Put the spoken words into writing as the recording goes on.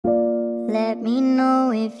Let me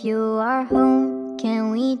know if you are home.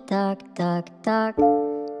 Can we talk, talk, talk?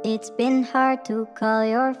 It's been hard to call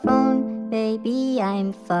your phone. Baby,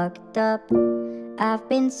 I'm fucked up. I've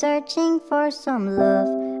been searching for some love.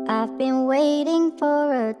 I've been waiting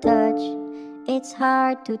for a touch. It's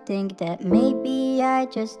hard to think that maybe I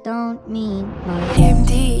just don't mean much.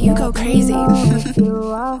 MD, you go crazy. If you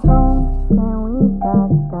are home, can we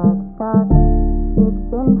talk, talk, talk? It's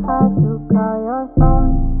been hard to call your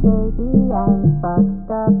phone. Baby, I'm fucked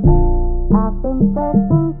up. I've been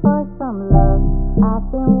searching for some love.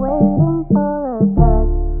 I've been waiting for a touch.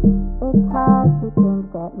 It's hard to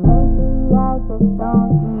think that maybe I just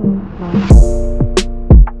don't mean much.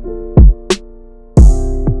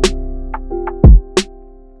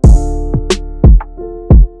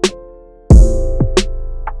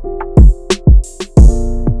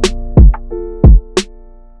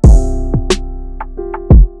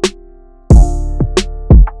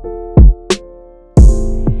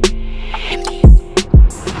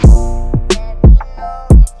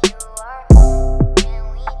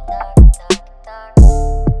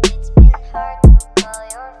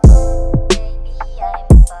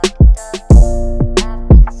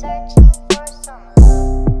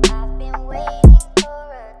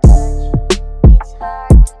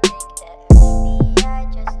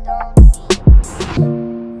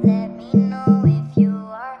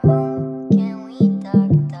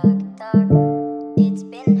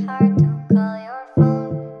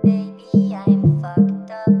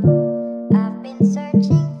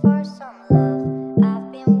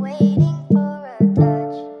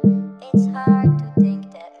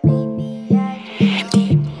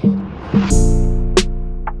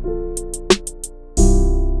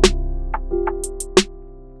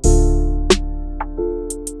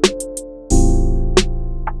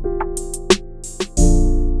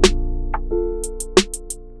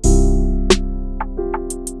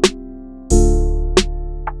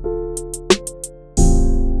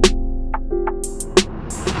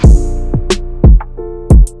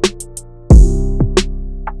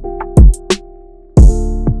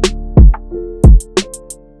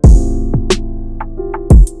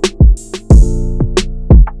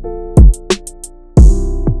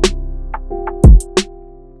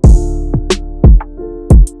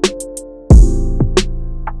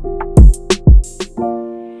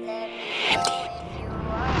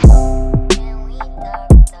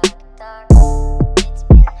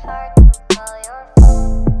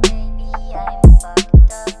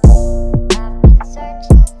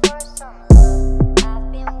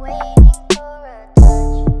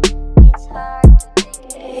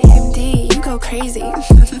 Crazy.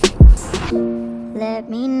 Let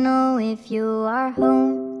me know if you are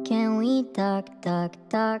home. Can we talk, talk,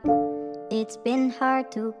 talk? It's been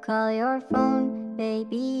hard to call your phone.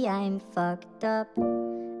 Baby, I'm fucked up.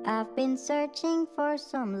 I've been searching for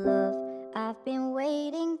some love. I've been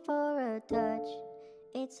waiting for a touch.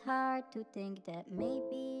 It's hard to think that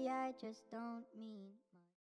maybe I just don't mean